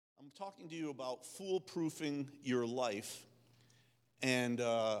talking to you about foolproofing your life, and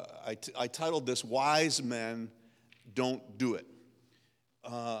I titled this, Wise Men Don't Do It.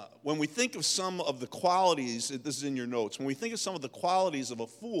 When we think of some of the qualities, this is in your notes, when we think of some of the qualities of a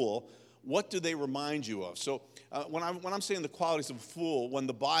fool, what do they remind you of? So when I'm saying the qualities of a fool, when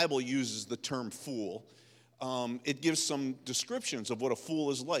the Bible uses the term fool, it gives some descriptions of what a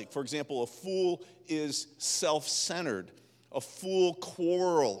fool is like. For example, a fool is self-centered. A fool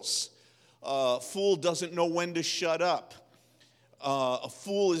quarrels. A fool doesn't know when to shut up. A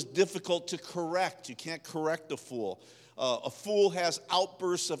fool is difficult to correct. You can't correct a fool. A fool has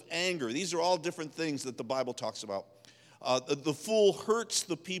outbursts of anger. These are all different things that the Bible talks about. The fool hurts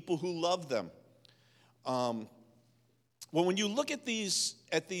the people who love them. Well, when you look at these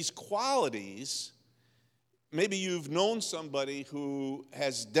qualities, maybe you've known somebody who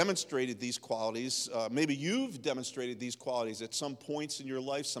has demonstrated these qualities. Maybe you've demonstrated these qualities at some points in your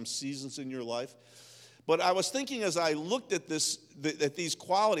life, some seasons in your life. But I was thinking as I looked at these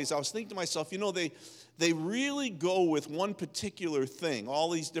qualities, I was thinking to myself, they really go with one particular thing, all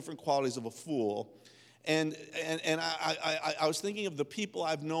these different qualities of a fool. And I was thinking of the people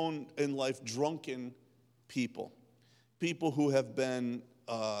I've known in life, drunken people who have been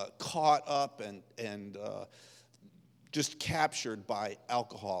caught up and just captured by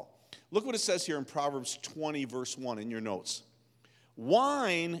alcohol. Look what it says here in Proverbs 20, verse 1 in your notes.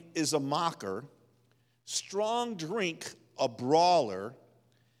 Wine is a mocker, strong drink a brawler,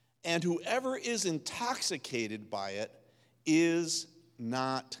 and whoever is intoxicated by it is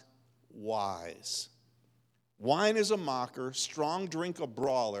not wise. Wine is a mocker, strong drink a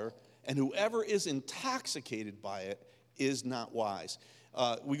brawler, and whoever is intoxicated by it is not wise.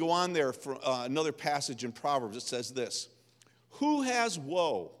 We go on there for another passage in Proverbs. It says this: who has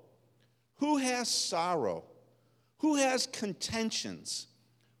woe? Who has sorrow? Who has contentions?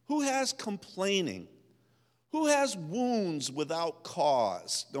 Who has complaining? Who has wounds without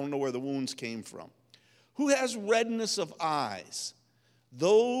cause? Don't know where the wounds came from. Who has redness of eyes?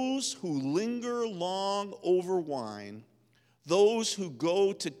 Those who linger long over wine, those who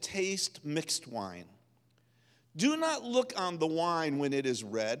go to taste mixed wine. Do not look on the wine when it is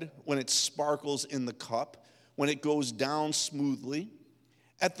red, when it sparkles in the cup, when it goes down smoothly.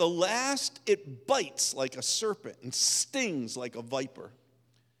 At the last it bites like a serpent and stings like a viper.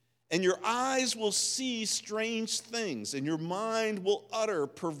 And your eyes will see strange things, and your mind will utter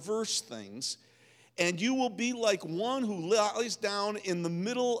perverse things, and you will be like one who lies down in the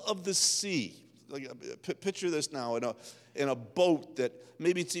middle of the sea. Picture this now in a boat that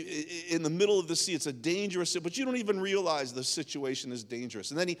maybe it's in the middle of the sea. It's a dangerous, but you don't even realize the situation is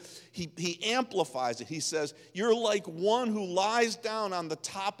dangerous. And then he amplifies it. He says, you're like one who lies down on the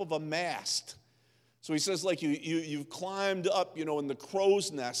top of a mast. So he says, like you've climbed up, in the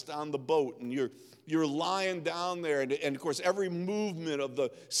crow's nest on the boat, and you're lying down there, and of course every movement of the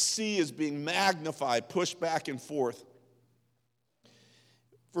sea is being magnified, pushed back and forth.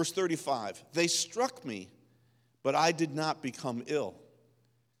 Verse 35, they struck me, but I did not become ill.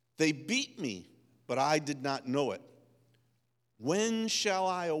 They beat me, but I did not know it. When shall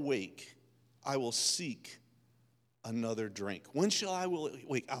I awake? I will seek another drink. When shall I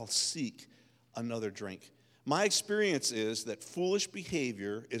awake? I'll seek another drink. My experience is that foolish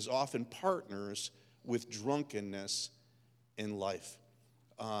behavior is often partners with drunkenness in life.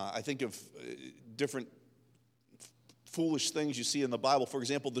 I think of different foolish things you see in the Bible. For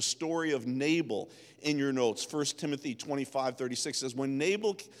example, the story of Nabal in your notes. 1 Timothy 25:36 says,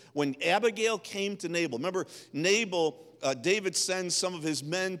 when Abigail came to Nabal, remember Nabal, David sends some of his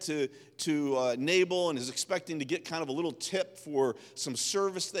men to Nabal and is expecting to get kind of a little tip for some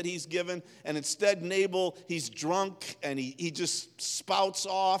service that he's given. And instead, Nabal, he's drunk and he just spouts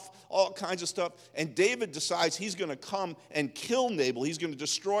off all kinds of stuff. And David decides he's going to come and kill Nabal. He's going to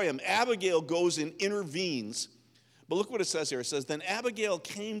destroy him. Abigail goes and intervenes. But look what it says here. It says, then Abigail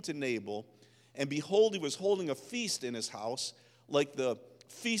came to Nabal, and behold, he was holding a feast in his house, like the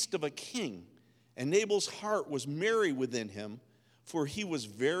feast of a king. And Nabal's heart was merry within him, for he was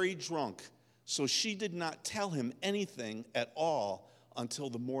very drunk. So she did not tell him anything at all until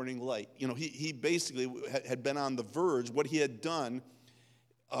the morning light. He basically had been on the verge. What he had done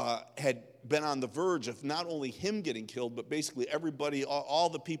had been on the verge of not only him getting killed, but basically everybody, all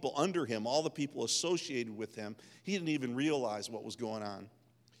the people under him, all the people associated with him. He didn't even realize what was going on.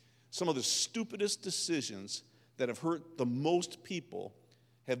 Some of the stupidest decisions that have hurt the most people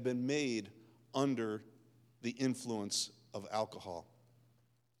have been made under the influence of alcohol.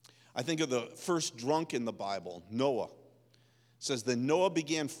 I think of the first drunk in the Bible, Noah. It says, then Noah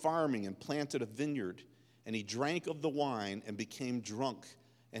began farming and planted a vineyard, and he drank of the wine and became drunk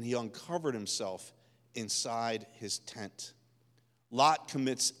and he uncovered himself inside his tent. Lot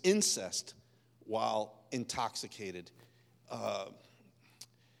commits incest while intoxicated.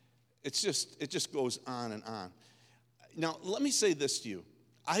 It just goes on and on. Now, let me say this to you.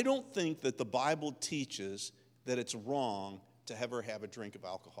 I don't think that the Bible teaches that it's wrong to ever have a drink of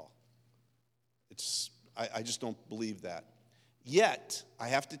alcohol. I just don't believe that. Yet, I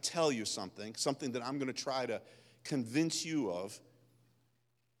have to tell you something that I'm going to try to convince you of.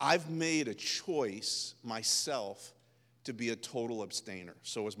 I've made a choice myself to be a total abstainer.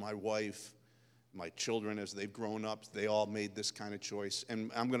 So has my wife, my children, as they've grown up, they all made this kind of choice.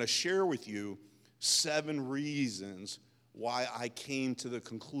 And I'm going to share with you 7 reasons why I came to the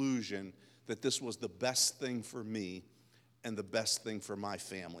conclusion that this was the best thing for me and the best thing for my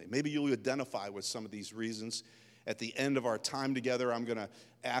family. Maybe you'll identify with some of these reasons. At the end of our time together, I'm going to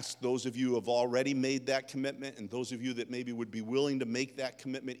ask those of you who have already made that commitment and those of you that maybe would be willing to make that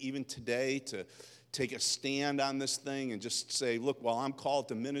commitment even today to take a stand on this thing and just say, look, while I'm called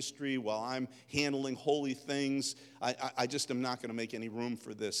to ministry, while I'm handling holy things, I just am not going to make any room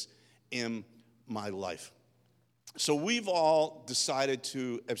for this in my life. So we've all decided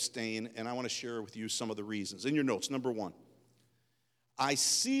to abstain, and I want to share with you some of the reasons. In your notes, number 1, I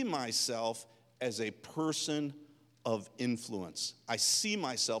see myself as a person of influence. I see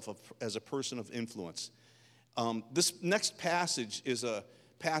myself as a person of influence. This next passage is a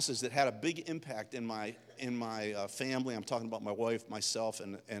passage that had a big impact in my family. I'm talking about my wife, myself,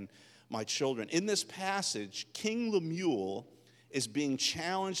 and my children. In this passage, King Lemuel is being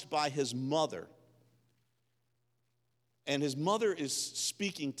challenged by his mother. And his mother is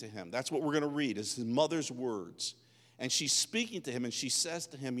speaking to him. That's what we're going to read, is his mother's words. And she's speaking to him, and she says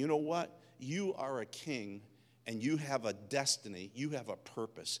to him, you know what? You are a king, and you have a destiny. You have a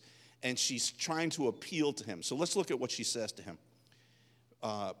purpose. And she's trying to appeal to him. So let's look at what she says to him.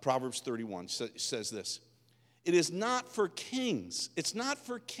 Proverbs 31 says this. It is not for kings. It's not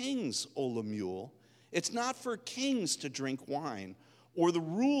for kings, O Lemuel. It's not for kings to drink wine, or the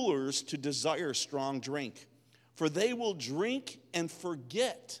rulers to desire strong drink. For they will drink and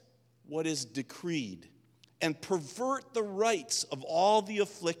forget what is decreed, and pervert the rights of all the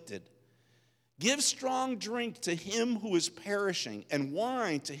afflicted. Give strong drink to him who is perishing, and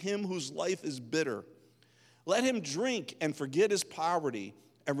wine to him whose life is bitter. Let him drink and forget his poverty,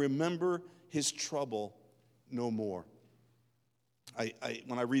 and remember his trouble no more.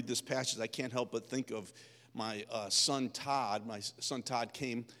 When I read this passage, I can't help but think of my son Todd. My son Todd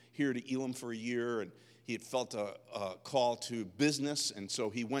came here to Elam for a year, and he had felt a call to business, and so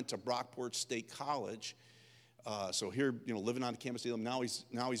he went to Brockport State College. So here, living on the campus of Elam.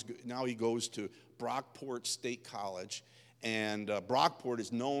 Now he goes to Brockport State College, and Brockport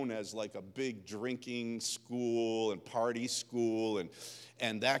is known as like a big drinking school and party school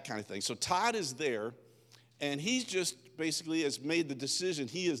and that kind of thing. So Todd is there, and he's just basically has made the decision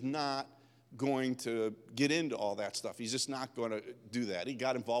he is not going to get into all that stuff. He's just not going to do that. He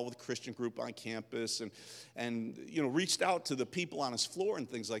got involved with a Christian group on campus and reached out to the people on his floor and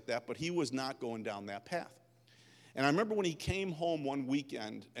things like that, but he was not going down that path. And I remember when he came home one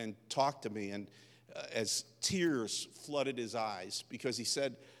weekend and talked to me, and as tears flooded his eyes, because he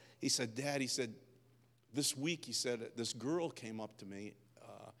said, Dad, he said, this week, he said, this girl came up to me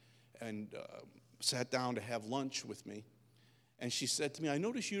and sat down to have lunch with me. And she said to me, I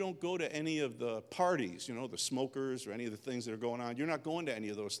notice you don't go to any of the parties, the smokers or any of the things that are going on. You're not going to any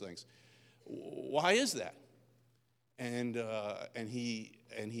of those things. Why is that? And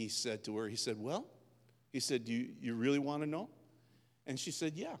he said to her, he said, well, he said, do you really want to know? And she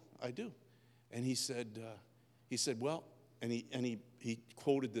said, yeah, I do. And he said, well, and he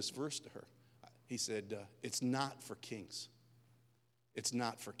quoted this verse to her. He said, it's not for kings. It's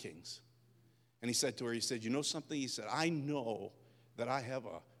not for kings. And he said to her, he said, you know something? He said, I know that I have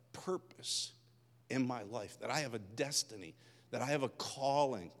a purpose in my life, that I have a destiny, that I have a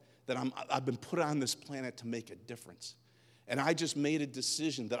calling, that I've been put on this planet to make a difference. And I just made a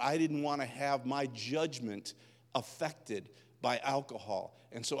decision that I didn't want to have my judgment affected by alcohol.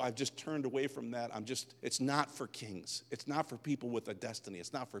 And so I've just turned away from that. It's not for kings. It's not for people with a destiny.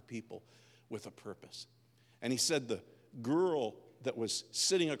 It's not for people with a purpose. And he said the girl that was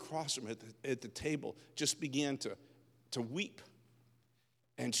sitting across from him at the table just began to weep.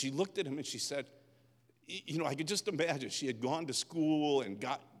 And she looked at him and she said, I could just imagine she had gone to school and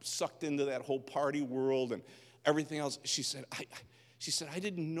got sucked into that whole party world and everything else. She said, I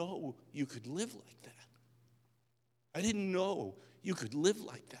didn't know you could live like that. I didn't know you could live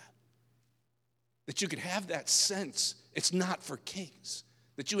like that. That you could have that sense. It's not for kings.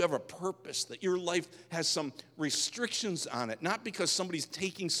 that you have a purpose, that your life has some restrictions on it, not because somebody's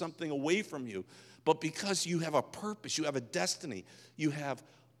taking something away from you, but because you have a purpose, you have a destiny, you have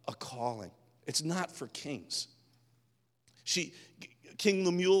a calling. It's not for kings. King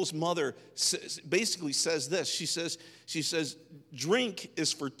Lemuel's mother basically says this. She says, drink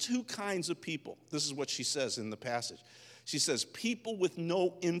is for two kinds of people. This is what she says in the passage. She says, people with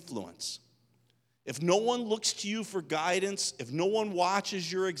no influence. If no one looks to you for guidance, if no one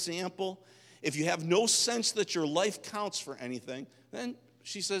watches your example, if you have no sense that your life counts for anything, then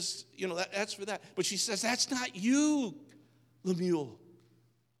she says, that's for that. But she says, that's not you, Lemuel.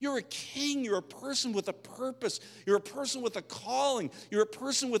 You're a king. You're a person with a purpose. You're a person with a calling. You're a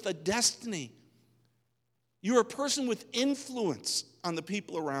person with a destiny. You're a person with influence on the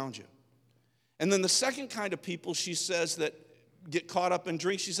people around you. And then the second kind of people, she says, that get caught up in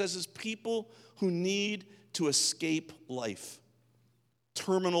drink, she says, is people who need to escape life.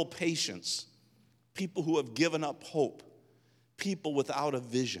 Terminal patients. People who have given up hope. People without a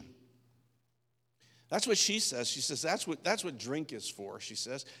vision. That's what she says. She says that's what drink is for, she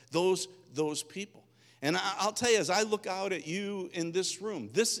says. Those people. And I'll tell you, as I look out at you in this room,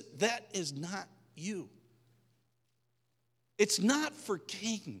 that is not you. It's not for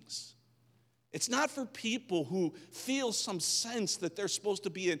kings. It's not for people who feel some sense that they're supposed to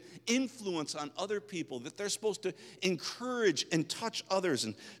be an influence on other people, that they're supposed to encourage and touch others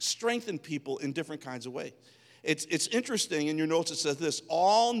and strengthen people in different kinds of ways. It's interesting, in your notes it says this: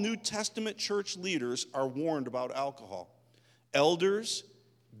 all New Testament church leaders are warned about alcohol. Elders,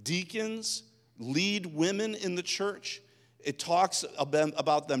 deacons, lead women in the church. It talks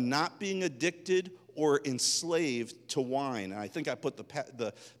about them not being addicted or enslaved to wine. And I think I put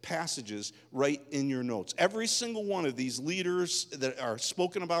the passages right in your notes. Every single one of these leaders that are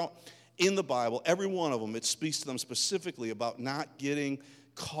spoken about in the Bible, every one of them, it speaks to them specifically about not getting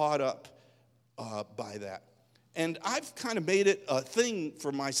caught up by that. And I've kind of made it a thing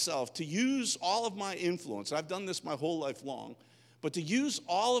for myself to use all of my influence. I've done this my whole life long. But to use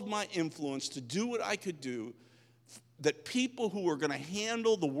all of my influence to do what I could do, that people who were going to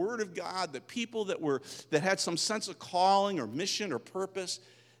handle the Word of God, that people that had some sense of calling or mission or purpose,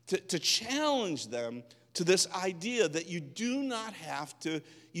 to challenge them to this idea that you don't have to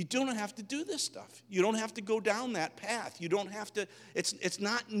do this stuff. You don't have to go down that path. You don't have to. It's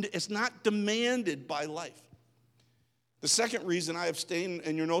not demanded by life. The second reason I abstain,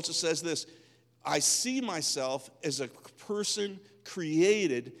 in your notes it says this: I see myself as a person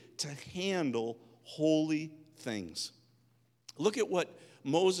created to handle holy things. Look at what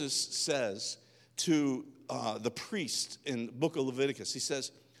Moses says to the priest in the book of Leviticus. He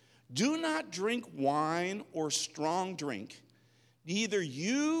says, do not drink wine or strong drink, neither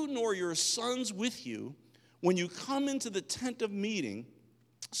you nor your sons with you, when you come into the tent of meeting,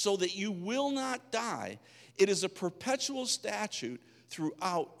 so that you will not die. It is a perpetual statute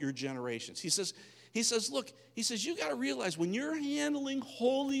throughout your generations. He says, look, you got to realize when you're handling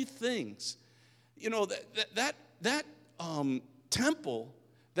holy things, that temple,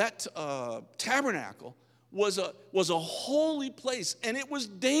 that tabernacle was a holy place, and it was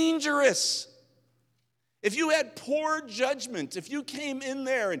dangerous. If you had poor judgment, if you came in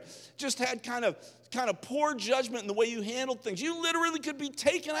there and just had kind of poor judgment in the way you handled things, you literally could be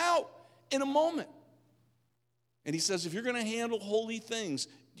taken out in a moment. And he says, if you're going to handle holy things,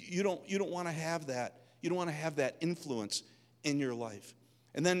 you don't want to have that. You don't want to have that influence in your life.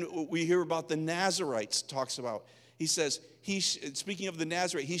 And then we hear about the Nazarites, talks about. He says, speaking of the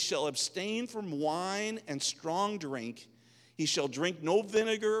Nazarite, he shall abstain from wine and strong drink. He shall drink no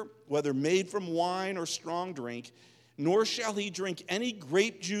vinegar, whether made from wine or strong drink, nor shall he drink any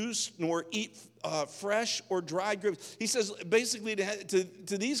grape juice, nor eat fresh or dried grapes. He says, basically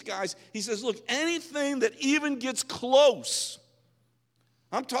to these guys, he says, look, anything that even gets close,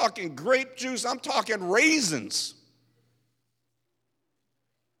 I'm talking grape juice, I'm talking raisins.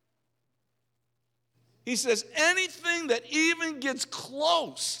 He says, anything that even gets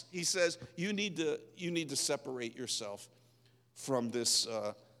close, he says, you need to separate yourself from this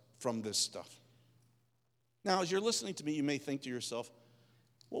stuff. Now, as you're listening to me, you may think to yourself,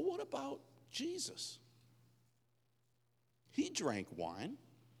 well, what about Jesus? He drank wine.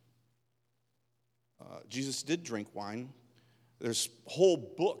 Jesus did drink wine. There's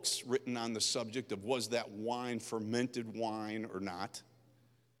whole books written on the subject of was that wine fermented wine or not.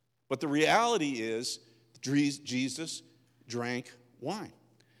 But the reality is Jesus drank wine.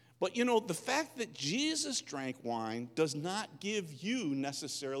 But the fact that Jesus drank wine does not give you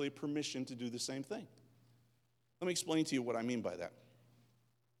necessarily permission to do the same thing. Let me explain to you what I mean by that.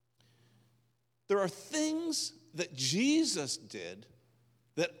 There are things that Jesus did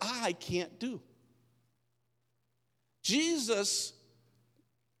that I can't do. Jesus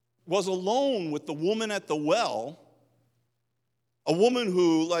was alone with the woman at the well, a woman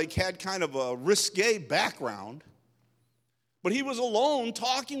who had kind of a risque background, but he was alone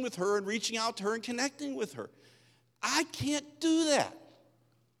talking with her and reaching out to her and connecting with her. I can't do that.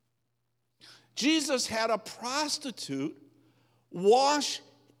 Jesus had a prostitute wash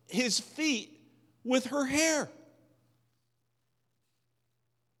his feet with her hair.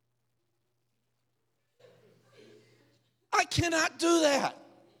 I cannot do that.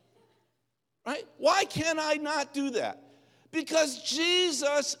 Right? Why can I not do that? Because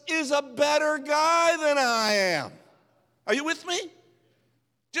Jesus is a better guy than I am. Are you with me?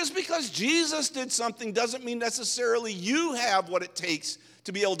 Just because Jesus did something doesn't mean necessarily you have what it takes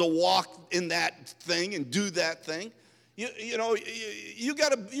to be able to walk in that thing and do that thing. You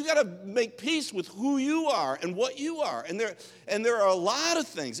gotta make peace with who you are and what you are. And there are a lot of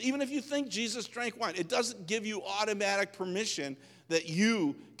things. Even if you think Jesus drank wine, it doesn't give you automatic permission that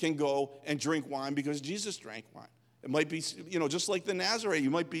you can go and drink wine because Jesus drank wine. It might be, just like the Nazarene, you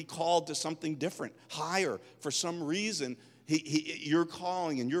might be called to something different, higher, for some reason, your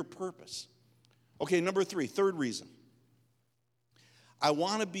calling and your purpose. Okay, number 3, third reason. I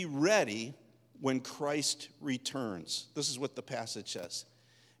want to be ready when Christ returns. This is what the passage says.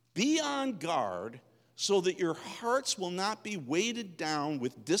 Be on guard so that your hearts will not be weighted down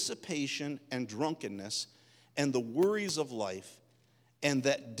with dissipation and drunkenness and the worries of life, and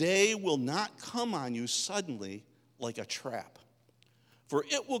that day will not come on you suddenly like a trap. For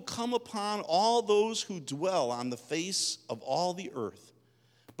it will come upon all those who dwell on the face of all the earth.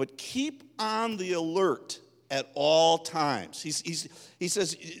 But keep on the alert at all times. He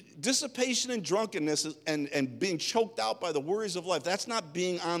says dissipation and drunkenness and being choked out by the worries of life, that's not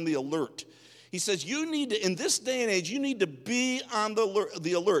being on the alert. He says you need to, in this day and age, you need to be on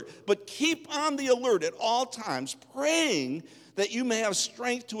the alert. But keep on the alert at all times, praying that you may have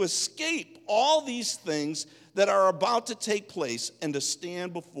strength to escape all these things that are about to take place and to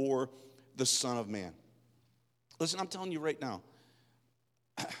stand before the Son of Man. Listen, I'm telling you right now,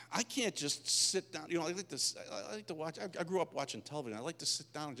 I can't just sit down. I like to watch. I grew up watching television. I like to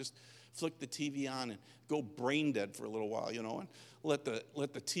sit down and just flick the TV on and go brain dead for a little while, and let the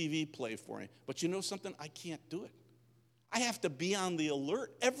TV play for me. But you know something? I can't do it. I have to be on the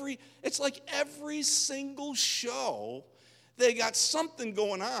alert. It's like every single show, they got something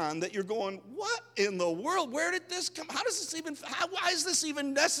going on that you're going, what in the world? Where did this come? Why is this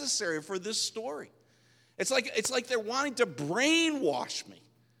even necessary for this story? It's like they're wanting to brainwash me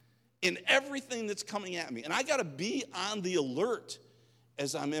in everything that's coming at me. And I got to be on the alert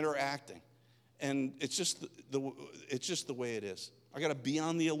as I'm interacting. And it's just the way it is. I got to be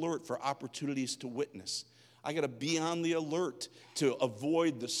on the alert for opportunities to witness. I got to be on the alert to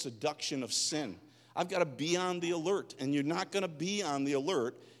avoid the seduction of sin. I've got to be on the alert, and you're not going to be on the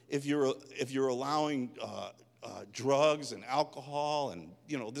alert if you're allowing drugs and alcohol and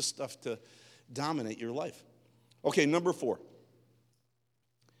this stuff to dominate your life. Okay, number 4.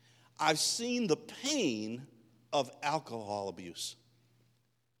 I've seen the pain of alcohol abuse.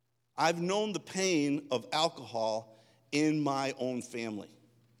 I've known the pain of alcohol in my own family.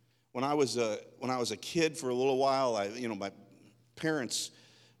 When I was a kid for a little while, my parents,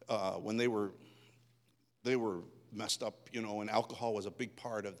 when they were messed up, and alcohol was a big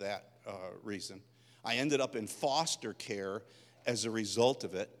part of that reason. I ended up in foster care as a result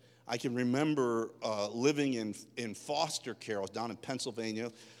of it. I can remember living in foster care. I was down in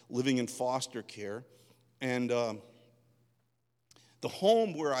Pennsylvania, living in foster care, and the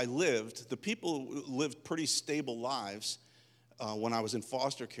home where I lived, the people lived pretty stable lives when I was in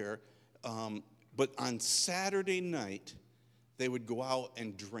foster care, but on Saturday night, they would go out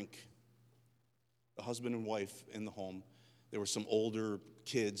and drink. The husband and wife in the home. There were some older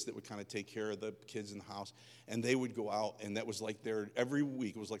kids that would kind of take care of the kids in the house, and they would go out, and that was like every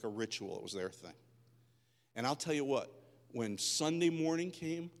week. It was like a ritual. It was their thing. And I'll tell you what, when Sunday morning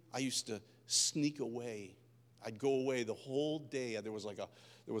came, I used to sneak away. I'd go away the whole day. There was like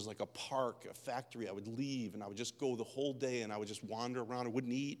a park, a factory. I would leave, and I would just go the whole day, and I would just wander around. I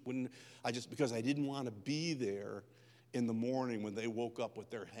wouldn't eat. Because I didn't want to be there in the morning when they woke up with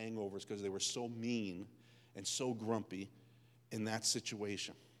their hangovers because they were so mean and so grumpy in that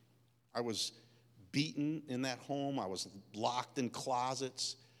situation. I was beaten in that home. I was locked in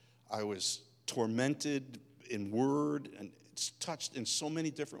closets. I was tormented in word, and it's touched in so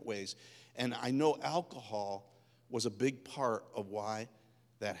many different ways. And I know alcohol was a big part of why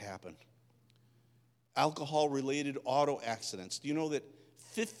that happened. Alcohol-related auto accidents. Do you know that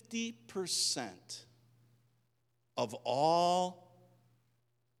 50% of all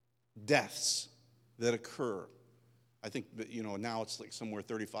deaths that occur, I think that, now it's like somewhere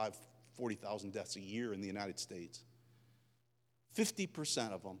 35, 40,000 deaths a year in the United States.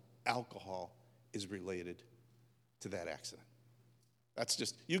 50% of them, alcohol is related to that accident. That's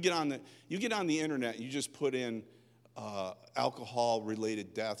just, you get on the internet, you just put in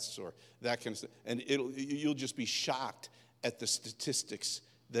alcohol-related deaths or that kind of stuff, and you'll just be shocked at the statistics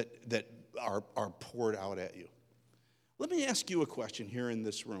that are poured out at you. Let me ask you a question here in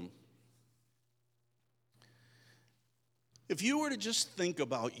this room. If you were to just think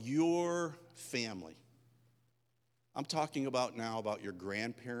about your family, I'm talking about now about your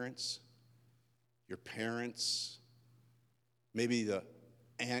grandparents, your parents, maybe the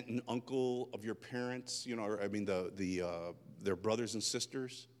aunt and uncle of your parents, their brothers and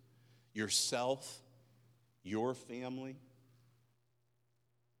sisters, yourself, your family.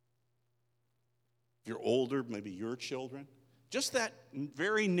 If you're older, maybe your children. Just that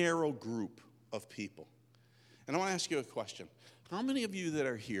very narrow group of people. And I want to ask you a question. How many of you that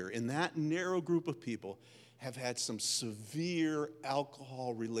are here in that narrow group of people have had some severe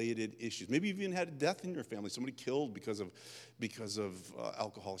alcohol-related issues? Maybe you've even had a death in your family, somebody killed because of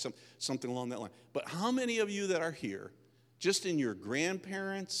alcohol, something along that line. But how many of you that are here, just in your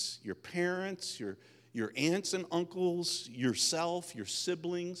grandparents, your parents, your aunts and uncles, yourself, your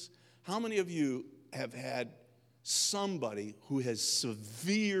siblings, how many of you have had somebody who has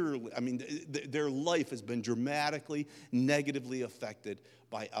severely, their life has been dramatically, negatively affected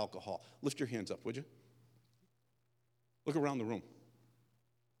by alcohol? Lift your hands up, would you? Look around the room.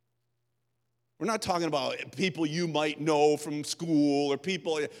 We're not talking about people you might know from school or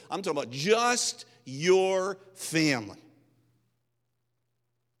people, I'm talking about just your family.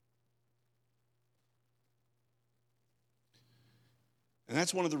 And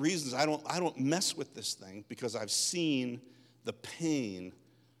that's one of the reasons I don't mess with this thing, because I've seen the pain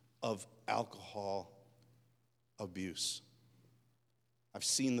of alcohol abuse. I've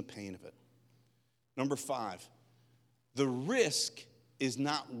seen the pain of it. Number 5, the risk is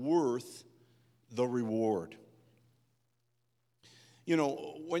not worth the reward.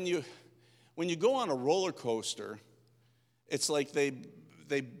 When you go on a roller coaster, it's like they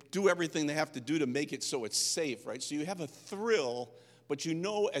do everything they have to do to make it so it's safe, right? So you have a thrill, but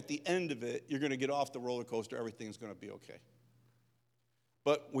at the end of it, you're going to get off the roller coaster, everything's going to be okay.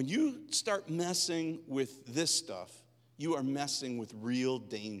 But when you start messing with this stuff, you are messing with real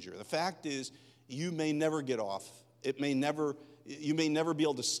danger. The fact is, you may never get off. You may never be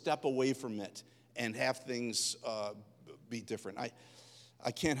able to step away from it and have things be different.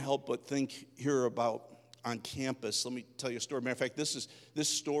 I can't help but think here about on campus. Let me tell you a story. Matter of fact, this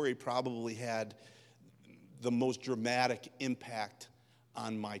story probably had the most dramatic impact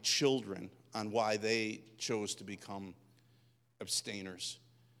on my children, on why they chose to become abstainers.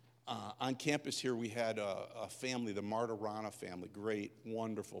 On campus here, we had a family, the Martirana family, great,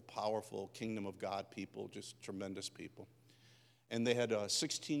 wonderful, powerful, kingdom of God people, just tremendous people. And they had a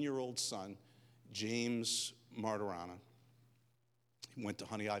 16-year-old son, James Martirana. He went to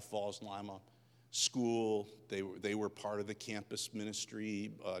Honey Eye Falls Lima School. They were part of the campus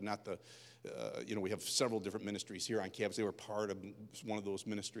ministry, we have several different ministries here on campus. They were part of one of those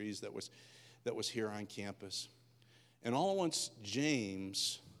ministries that was here on campus. And all at once,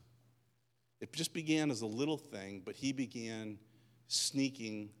 James, it just began as a little thing, but he began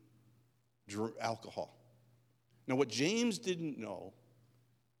sneaking alcohol. Now, what James didn't know,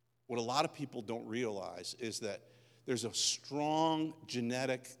 what a lot of people don't realize, is that there's a strong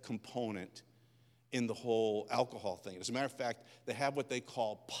genetic component in the whole alcohol thing. As a matter of fact, they have what they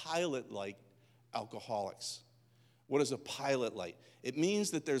call pilot light alcoholics. What is a pilot light? It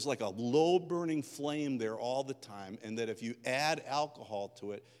means that there's like a low burning flame there all the time, and that if you add alcohol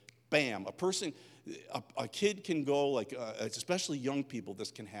to it, bam, a kid can go, especially young people,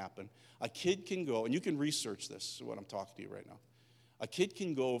 this can happen. A kid can go, and you can research this, what I'm talking to you right now. A kid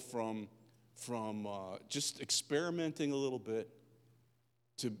can go from just experimenting a little bit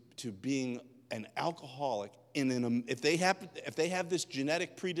to being an alcoholic if they have this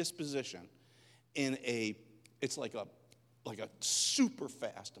genetic predisposition it's like a super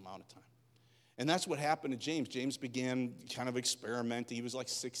fast amount of time. And that's what happened to James. James began kind of experimenting. He was like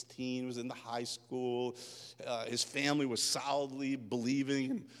 16, was in the high school. His family was solidly believing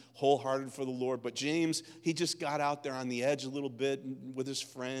and wholehearted for the Lord. But James, he just got out there on the edge a little bit with his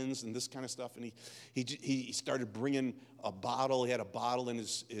friends and this kind of stuff. And he started bringing a bottle. He had a bottle in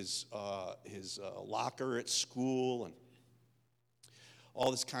his locker at school and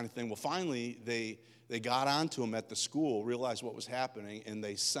all this kind of thing. Well, finally, they got onto him at the school, realized what was happening, and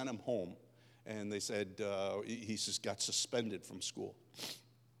they sent him home. And they said he just got suspended from school.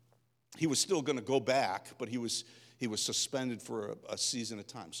 he was still going to go back, but he was suspended for a season of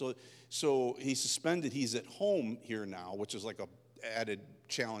time. So he's suspended. He's at home here now, which is like a added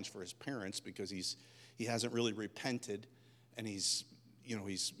challenge for his parents because he hasn't really repented, and he's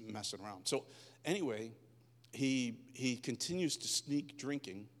messing around. So anyway, he continues to sneak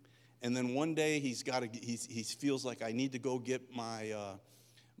drinking, and then one day he feels like I need to go get my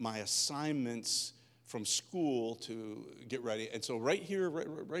assignments from school to get ready. And so right here,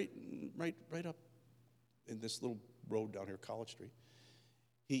 right up in this little road down here, College Street,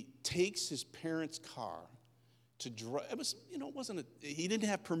 he takes his parents' car to drive. It was, he didn't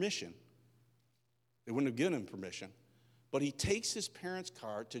have permission. They wouldn't have given him permission. But he takes his parents'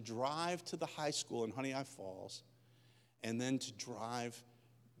 car to drive to the high school in Honey Eye Falls, and then to drive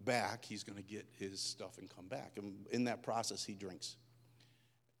back. He's going to get his stuff and come back. And in that process, he drinks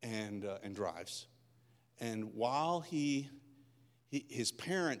and drives. And while his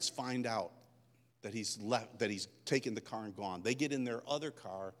parents find out that he's taken the car and gone, they get in their other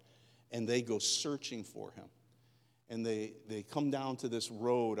car and they go searching for him. And they come down to this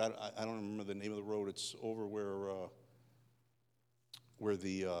road. I don't remember the name of the road. It's over where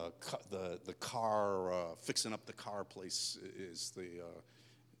the car fixing up the car place is.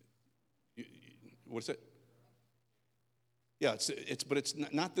 What's it? Yeah, but it's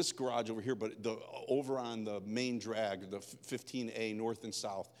not this garage over here, but over on the main drag, the 15A north and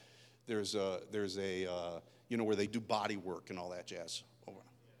south. There's a where they do body work and all that jazz. Over.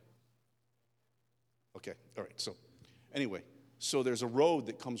 Okay, all right. So anyway, so there's a road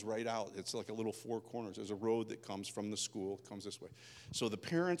that comes right out. It's like a little four corners. There's a road that comes from the school, comes this way. So the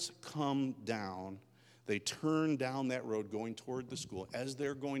parents come down. They turn down that road going toward the school. As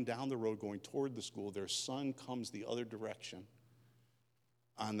they're going down the road going toward the school, their son comes the other direction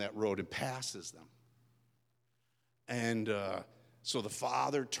on that road and passes them. And so the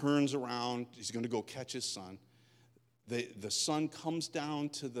father turns around. He's going to go catch his son. The son comes down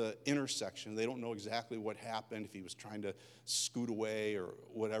to the intersection. They don't know exactly what happened, if he was trying to scoot away or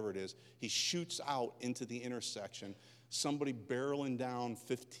whatever it is. He shoots out into the intersection. Somebody barreling down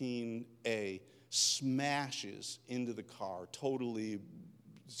 15A smashes into the car, totally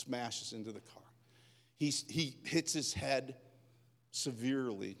smashes into the car. He hits his head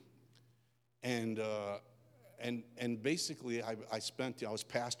severely, and basically I was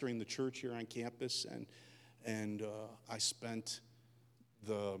pastoring the church here on campus, and I spent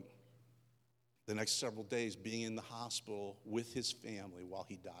the next several days being in the hospital with his family while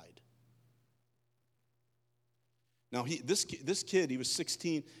he died. Now, this kid, he was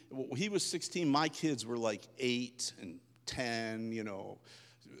 16. He was 16. My kids were like 8 and 10,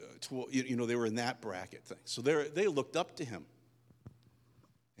 12, they were in that bracket thing. So they looked up to him.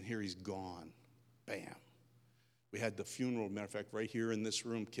 And here he's gone. Bam. We had the funeral, matter of fact, right here in this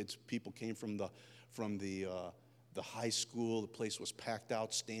room. People came from the high school. The place was packed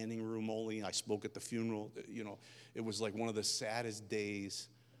out, standing room only. I spoke at the funeral. It was like one of the saddest days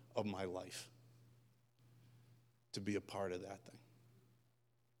of my life to be a part of that thing.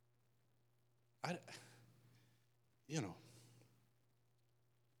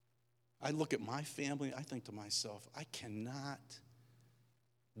 I look at my family, I think to myself, I cannot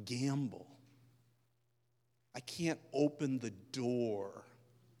gamble. I can't open the door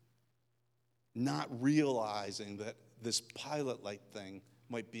not realizing that this pilot light thing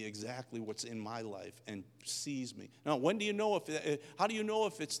might be exactly what's in my life and sees me. Now, how do you know if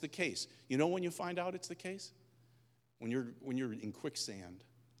it's the case? You know when you find out it's the case? When you're in quicksand,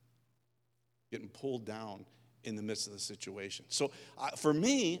 getting pulled down in the midst of the situation. So for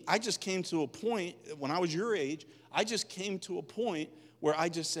me, I just came to a point, when I was your age, I just came to a point where I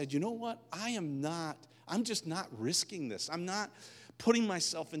just said, you know what? I'm just not risking this. I'm not putting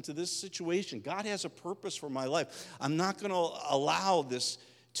myself into this situation. God has a purpose for my life. I'm not going to allow this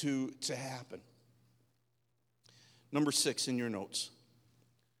to happen. Number 6 in your notes.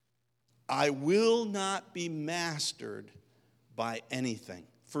 I will not be mastered by anything.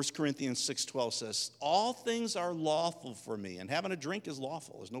 1 Corinthians 6:12 says, all things are lawful for me. And having a drink is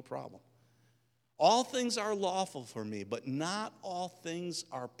lawful. There's no problem. All things are lawful for me, but not all things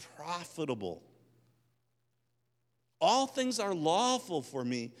are profitable. All things are lawful for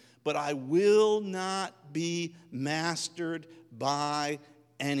me, but I will not be mastered by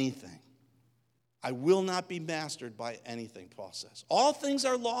anything. I will not be mastered by anything, Paul says. All things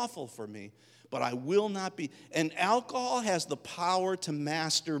are lawful for me, but I will not be. And alcohol has the power to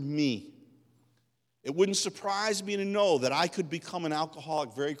master me. It wouldn't surprise me to know that I could become an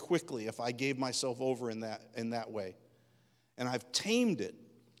alcoholic very quickly if I gave myself over in that way. And I've tamed it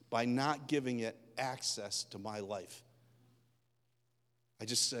by not giving it access to my life. I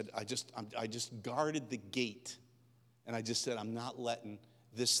just said, I just guarded the gate. And I just said, I'm not letting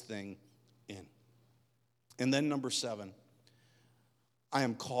this thing in. And then number 7, I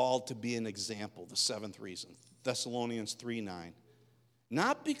am called to be an example, the 7th reason. Thessalonians 3:9.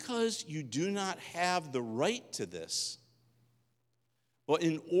 Not because you do not have the right to this, but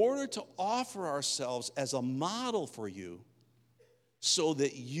in order to offer ourselves as a model for you so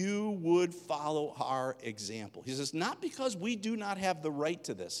that you would follow our example. He says, not because we do not have the right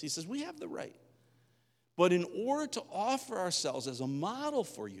to this. He says, we have the right. But in order to offer ourselves as a model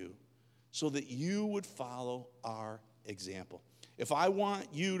for you so that you would follow our example. If I want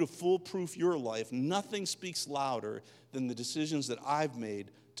you to foolproof your life, nothing speaks louder than the decisions that I've made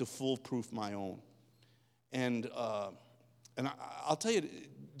to foolproof my own. And I'll tell you,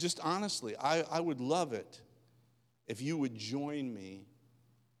 just honestly, I would love it if you would join me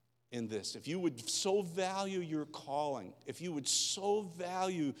in this. If you would so value your calling, if you would so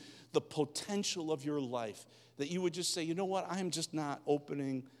value the potential of your life, that you would just say, you know what, I'm just not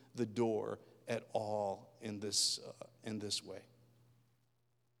opening the door at all in this way.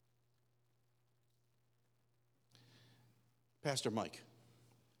 Pastor Mike,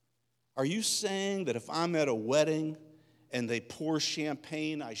 are you saying that if I'm at a wedding and they pour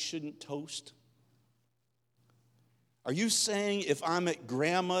champagne, I shouldn't toast? Are you saying if I'm at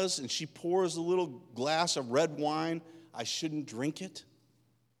grandma's and she pours a little glass of red wine, I shouldn't drink it?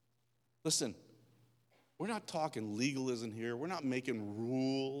 Listen, we're not talking legalism here. We're not making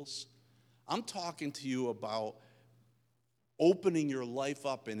rules. I'm talking to you about opening your life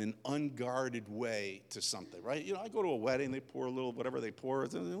up in an unguarded way to something, right? You know, I go to a wedding, they pour a little, whatever they pour.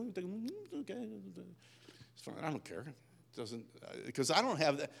 Okay, it's fine. I don't care. It doesn't, because I don't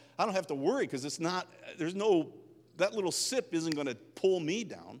have to worry, because it's not, there's no, that little sip isn't going to pull me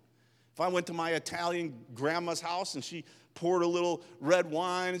down. If I went to my Italian grandma's house and she poured a little red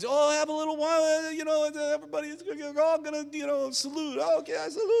wine and said, oh, have a little wine, you know, everybody's all going to, you know, salute. Okay, I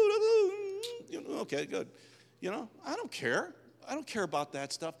salute. You know, okay, good. You know, I don't care. I don't care about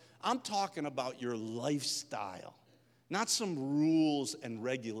that stuff. I'm talking about your lifestyle, not some rules and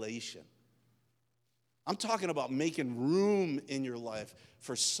regulation. I'm talking about making room in your life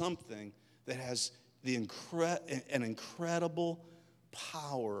for something that has an incredible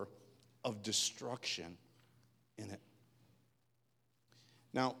power of destruction in it.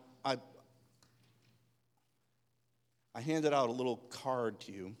 Now, I handed out a little card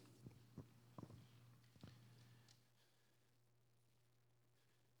to you.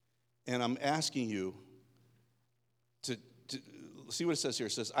 And I'm asking you to see what it says here.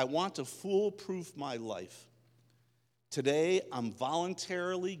 It says, I want to foolproof my life. Today, I'm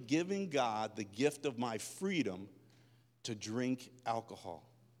voluntarily giving God the gift of my freedom to drink alcohol.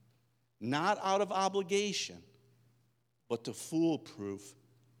 Not out of obligation, but to foolproof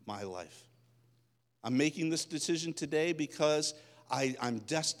my life. I'm making this decision today because I'm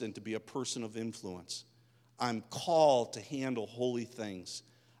destined to be a person of influence. I'm called to handle holy things.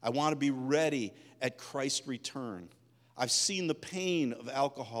 I want to be ready at Christ's return. I've seen the pain of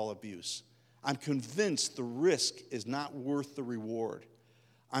alcohol abuse. I'm convinced the risk is not worth the reward.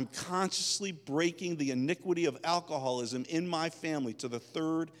 I'm consciously breaking the iniquity of alcoholism in my family to the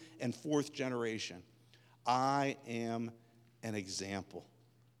 3rd and 4th generation. I am an example.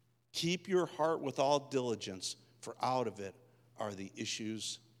 Keep your heart with all diligence, for out of it are the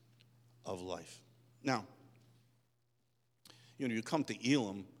issues of life. Now, you come to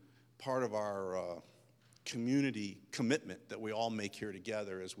Elam, part of our community commitment that we all make here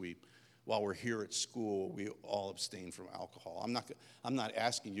together while we're here at school, we all abstain from alcohol. I'm not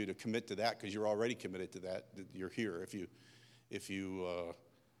asking you to commit to that, because you're already committed to that. You're here. If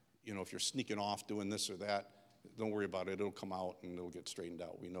you're sneaking off doing this or that, don't worry about it. It'll come out and it'll get straightened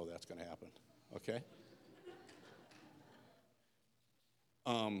out. We know that's going to happen. Okay?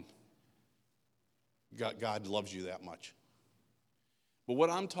 God loves you that much. But what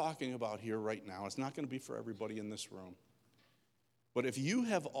I'm talking about here right now is not going to be for everybody in this room. But if you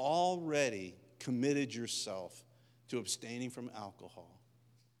have already committed yourself to abstaining from alcohol,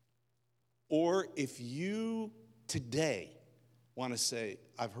 or if you today want to say,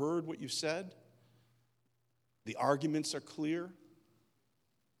 I've heard what you've said, the arguments are clear,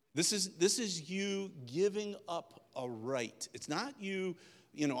 this is you giving up a right. It's not you,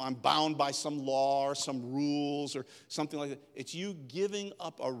 I'm bound by some law or some rules or something like that. It's you giving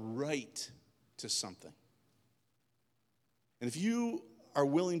up a right to something. And if you are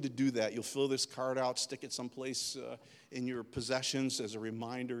willing to do that, you'll fill this card out, stick it someplace in your possessions as a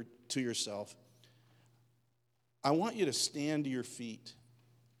reminder to yourself. I want you to stand to your feet.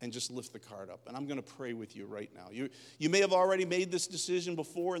 and just lift the card up. And I'm going to pray with you right now. You may have already made this decision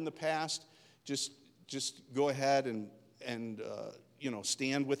before in the past. Just go ahead and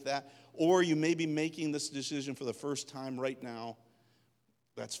stand with that. Or you may be making this decision for the first time right now.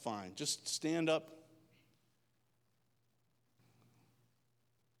 That's fine. Just stand up.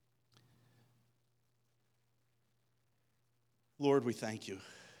 Lord, we thank you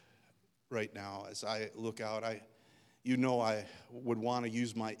right now as I look out. I would want to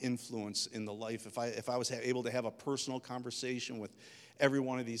use my influence in the life. If I was able to have a personal conversation with every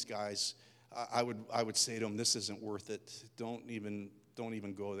one of these guys, I would say to them, this isn't worth it. Don't even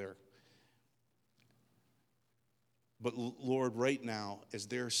go there. But Lord, right now, as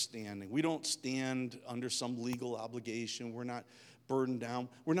they're standing, we don't stand under some legal obligation. We're not burdened down.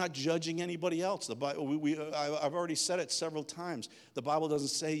 We're not judging anybody else. The Bible, I've already said it several times. The Bible doesn't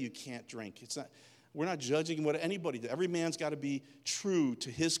say you can't drink. We're not judging what anybody does. Every man's got to be true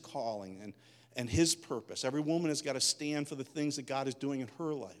to his calling and his purpose. Every woman has got to stand for the things that God is doing in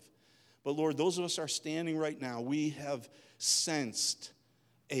her life. But Lord, those of us are standing right now. We have sensed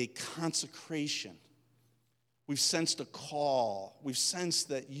a consecration. We've sensed a call. We've sensed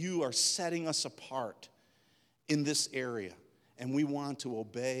that you are setting us apart in this area. And we want to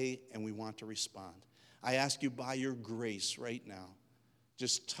obey and we want to respond. I ask you by your grace right now,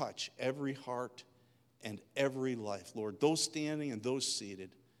 just touch every heart and every life, Lord, those standing and those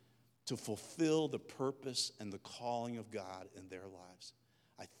seated, to fulfill the purpose and the calling of God in their lives.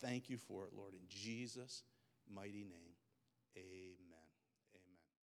 I thank you for it, Lord, in Jesus' mighty name. Amen.